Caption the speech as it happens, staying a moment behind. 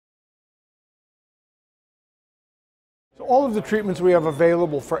All of the treatments we have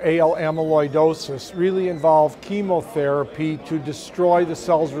available for AL amyloidosis really involve chemotherapy to destroy the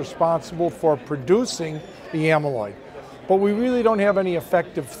cells responsible for producing the amyloid. But we really don't have any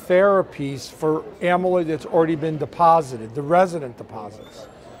effective therapies for amyloid that's already been deposited, the resident deposits.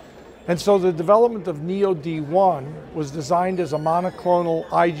 And so the development of NEOD1 was designed as a monoclonal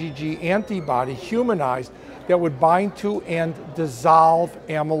IgG antibody, humanized, that would bind to and dissolve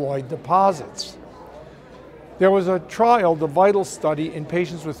amyloid deposits. There was a trial, the VITAL study, in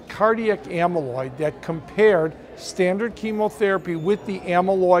patients with cardiac amyloid that compared standard chemotherapy with the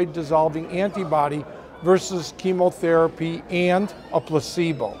amyloid dissolving antibody versus chemotherapy and a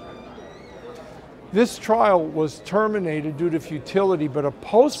placebo. This trial was terminated due to futility, but a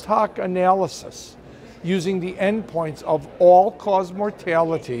post hoc analysis using the endpoints of all-cause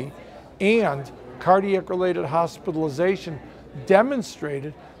mortality and cardiac-related hospitalization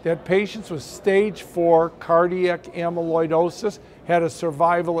demonstrated that patients with stage 4 cardiac amyloidosis had a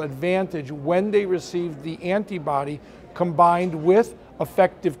survival advantage when they received the antibody combined with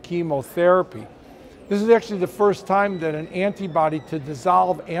effective chemotherapy. This is actually the first time that an antibody to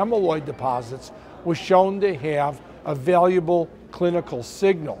dissolve amyloid deposits was shown to have a valuable clinical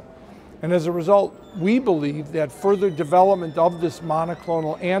signal. And as a result, we believe that further development of this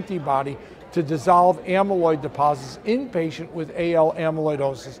monoclonal antibody to dissolve amyloid deposits in patients with AL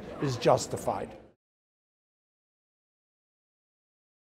amyloidosis is justified.